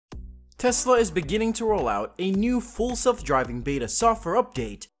Tesla is beginning to roll out a new full self-driving beta software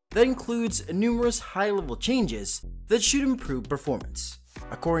update that includes numerous high-level changes that should improve performance.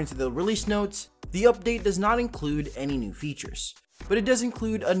 According to the release notes, the update does not include any new features, but it does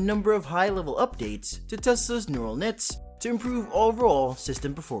include a number of high-level updates to Tesla's neural nets to improve overall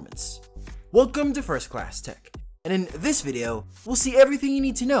system performance. Welcome to First Class Tech, and in this video, we'll see everything you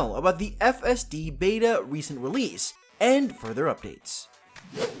need to know about the FSD beta recent release and further updates.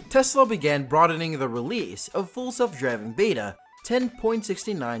 Tesla began broadening the release of full self-driving beta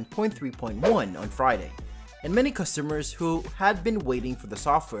 10.69.3.1 on Friday, and many customers who had been waiting for the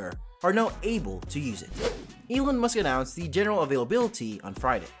software are now able to use it. Elon Musk announced the general availability on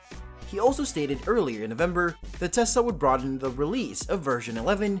Friday. He also stated earlier in November that Tesla would broaden the release of version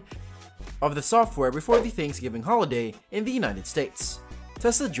 11 of the software before the Thanksgiving holiday in the United States.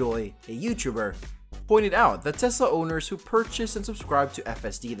 Tesla Joy, a YouTuber, pointed out that Tesla owners who purchased and subscribed to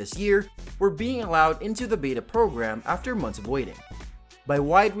FSD this year were being allowed into the beta program after months of waiting. By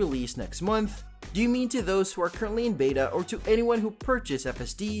wide release next month, do you mean to those who are currently in beta or to anyone who purchased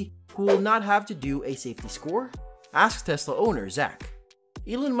FSD who will not have to do a safety score? Asked Tesla owner Zach.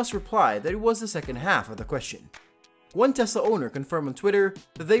 Elon Musk replied that it was the second half of the question. One Tesla owner confirmed on Twitter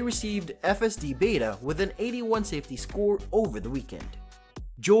that they received FSD beta with an 81 safety score over the weekend.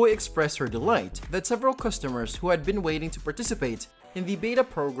 Joy expressed her delight that several customers who had been waiting to participate in the beta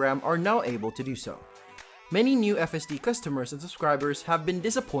program are now able to do so. Many new FSD customers and subscribers have been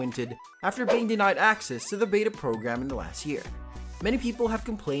disappointed after being denied access to the beta program in the last year. Many people have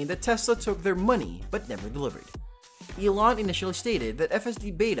complained that Tesla took their money but never delivered. Elon initially stated that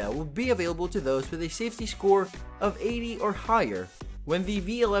FSD beta will be available to those with a safety score of 80 or higher when the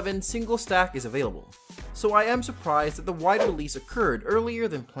V11 single stack is available. So I am surprised that the wide release occurred earlier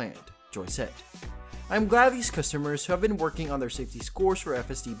than planned, Joy said. I'm glad these customers who have been working on their safety scores for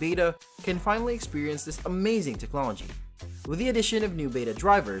FSD beta can finally experience this amazing technology. With the addition of new beta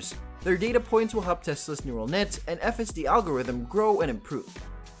drivers, their data points will help Tesla's neural net and FSD algorithm grow and improve,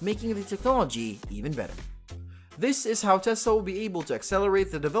 making the technology even better. This is how Tesla will be able to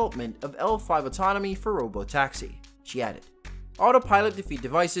accelerate the development of L5 autonomy for robotaxi, she added. Autopilot defeat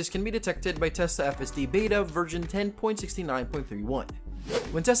devices can be detected by Tesla FSD beta version 10.69.31.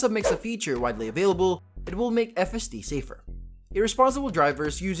 When Tesla makes a feature widely available, it will make FSD safer. Irresponsible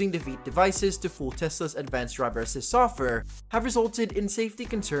drivers using defeat devices to fool Tesla's advanced driver assist software have resulted in safety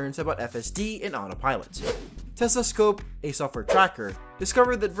concerns about FSD and autopilot. Tesla Scope, a software tracker,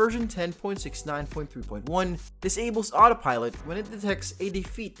 discovered that version 10.69.3.1 disables autopilot when it detects a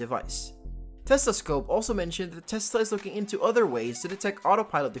defeat device. Tesla Scope also mentioned that Tesla is looking into other ways to detect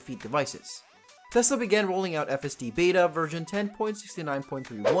autopilot defeat devices. Tesla began rolling out FSD beta version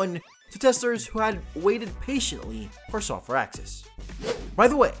 10.69.31 to testers who had waited patiently for software access. By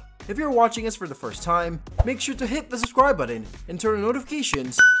the way, if you're watching us for the first time, make sure to hit the subscribe button and turn on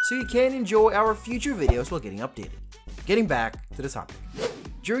notifications so you can enjoy our future videos while getting updated. Getting back to the topic.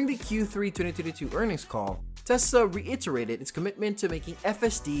 During the Q3 2022 earnings call, Tesla reiterated its commitment to making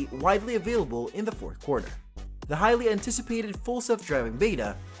FSD widely available in the fourth quarter. The highly anticipated full self-driving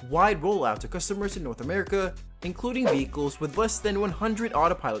beta, wide rollout to customers in North America, including vehicles with less than 100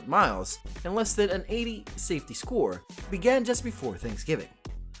 autopilot miles and less than an 80 safety score, began just before Thanksgiving.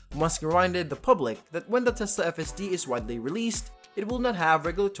 Musk reminded the public that when the Tesla FSD is widely released, it will not have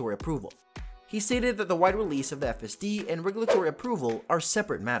regulatory approval. He stated that the wide release of the FSD and regulatory approval are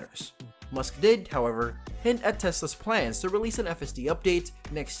separate matters. Musk did, however, hint at Tesla's plans to release an FSD update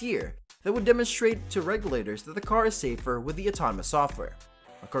next year that would demonstrate to regulators that the car is safer with the autonomous software.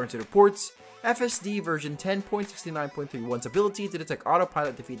 According to reports, FSD version 10.69.31's ability to detect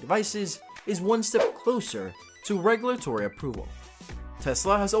autopilot defeat devices is one step closer to regulatory approval.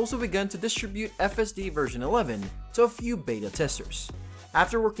 Tesla has also begun to distribute FSD version 11 to a few beta testers.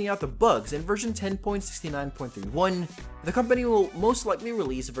 After working out the bugs in version 10.69.31, the company will most likely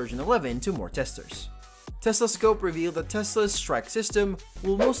release version 11 to more testers. Tesla Scope revealed that Tesla's strike system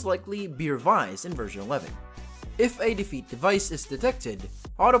will most likely be revised in version 11. If a defeat device is detected,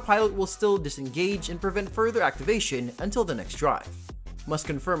 autopilot will still disengage and prevent further activation until the next drive. Musk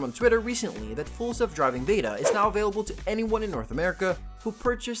confirmed on Twitter recently that full self-driving beta is now available to anyone in North America who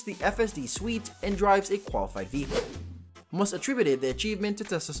purchased the FSD suite and drives a qualified vehicle. Musk attributed the achievement to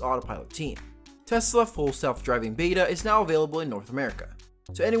Tesla's autopilot team. Tesla full self-driving beta is now available in North America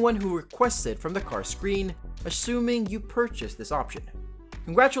to anyone who requests it from the car screen, assuming you purchased this option.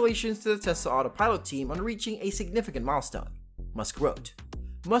 Congratulations to the Tesla autopilot team on reaching a significant milestone, Musk wrote.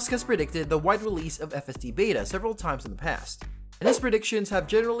 Musk has predicted the wide release of FSD beta several times in the past, and his predictions have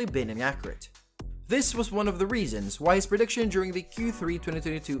generally been inaccurate. This was one of the reasons why his prediction during the Q3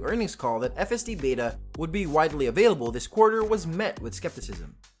 2022 earnings call that FSD beta would be widely available this quarter was met with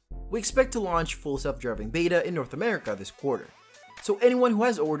skepticism. We expect to launch full self-driving beta in North America this quarter, so anyone who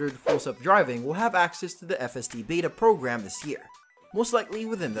has ordered full self-driving will have access to the FSD beta program this year, most likely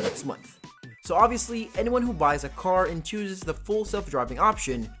within the next month. So obviously, anyone who buys a car and chooses the full self-driving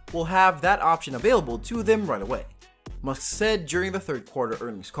option will have that option available to them right away, Musk said during the third quarter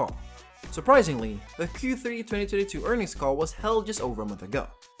earnings call. Surprisingly, the Q3 2022 earnings call was held just over a month ago.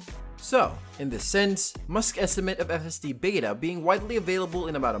 So, in this sense, Musk's estimate of FSD beta being widely available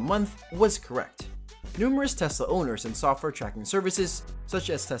in about a month was correct. Numerous Tesla owners and software tracking services, such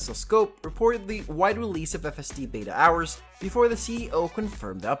as Tesla Scope, reported the wide release of FSD beta hours before the CEO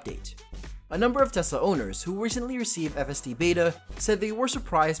confirmed the update. A number of Tesla owners who recently received FSD beta said they were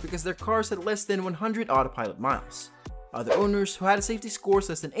surprised because their cars had less than 100 autopilot miles. Other owners who had safety scores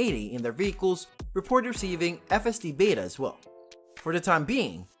less than 80 in their vehicles reported receiving FSD beta as well. For the time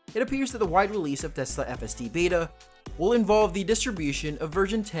being, it appears that the wide release of Tesla FSD beta will involve the distribution of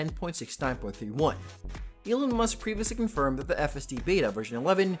version 10.69.31. Elon Musk previously confirmed that the FSD beta version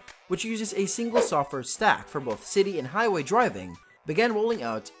 11, which uses a single software stack for both city and highway driving, began rolling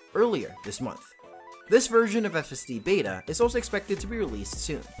out earlier this month. This version of FSD beta is also expected to be released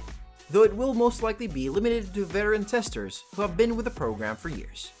soon, though it will most likely be limited to veteran testers who have been with the program for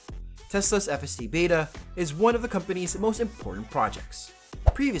years. Tesla's FSD beta is one of the company's most important projects.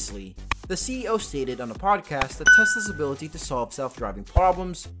 Previously, the CEO stated on a podcast that Tesla's ability to solve self-driving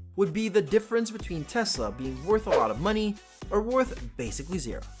problems would be the difference between Tesla being worth a lot of money or worth basically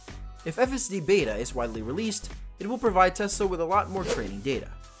zero. If FSD beta is widely released, it will provide Tesla with a lot more training data,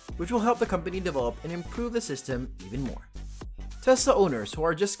 which will help the company develop and improve the system even more. Tesla owners who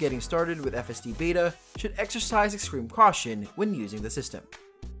are just getting started with FSD beta should exercise extreme caution when using the system.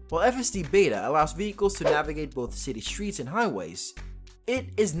 While FSD beta allows vehicles to navigate both city streets and highways, it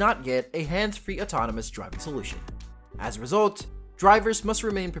is not yet a hands-free autonomous driving solution. As a result, drivers must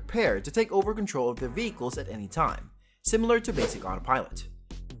remain prepared to take over control of their vehicles at any time, similar to basic autopilot.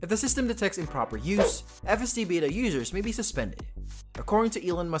 If the system detects improper use, FSD beta users may be suspended. According to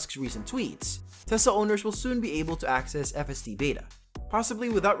Elon Musk's recent tweets, Tesla owners will soon be able to access FSD beta, possibly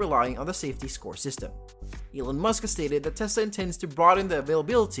without relying on the safety score system. Elon Musk has stated that Tesla intends to broaden the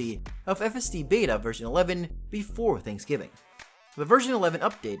availability of FSD beta version 11 before Thanksgiving. The version 11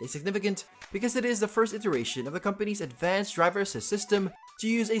 update is significant because it is the first iteration of the company's advanced driver assist system to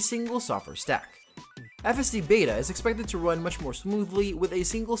use a single software stack. FSD beta is expected to run much more smoothly with a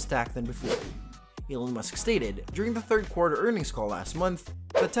single stack than before. Elon Musk stated during the third quarter earnings call last month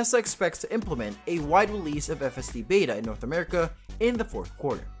that Tesla expects to implement a wide release of FSD beta in North America in the fourth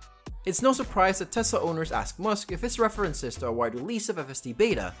quarter. It's no surprise that Tesla owners asked Musk if his references to a wide release of FSD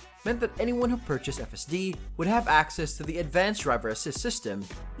beta meant that anyone who purchased FSD would have access to the advanced driver assist system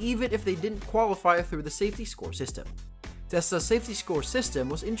even if they didn't qualify through the safety score system. Tesla's safety score system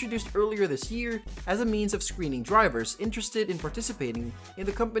was introduced earlier this year as a means of screening drivers interested in participating in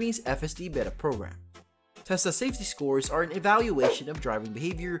the company's FSD beta program. Tesla safety scores are an evaluation of driving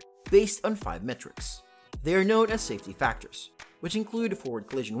behavior based on 5 metrics. They are known as safety factors, which include forward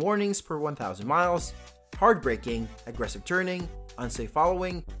collision warnings per 1,000 miles, hard braking, aggressive turning, unsafe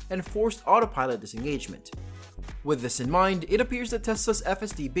following, and forced autopilot disengagement. With this in mind, it appears that Tesla's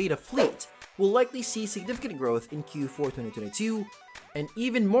FSD beta fleet will likely see significant growth in Q4 2022, and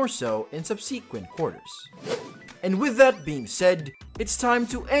even more so in subsequent quarters. And with that being said, it's time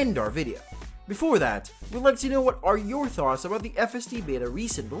to end our video. Before that, we'd like to know what are your thoughts about the FSD beta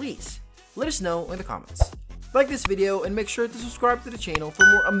recent release. Let us know in the comments. Like this video and make sure to subscribe to the channel for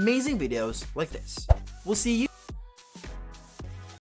more amazing videos like this. We'll see you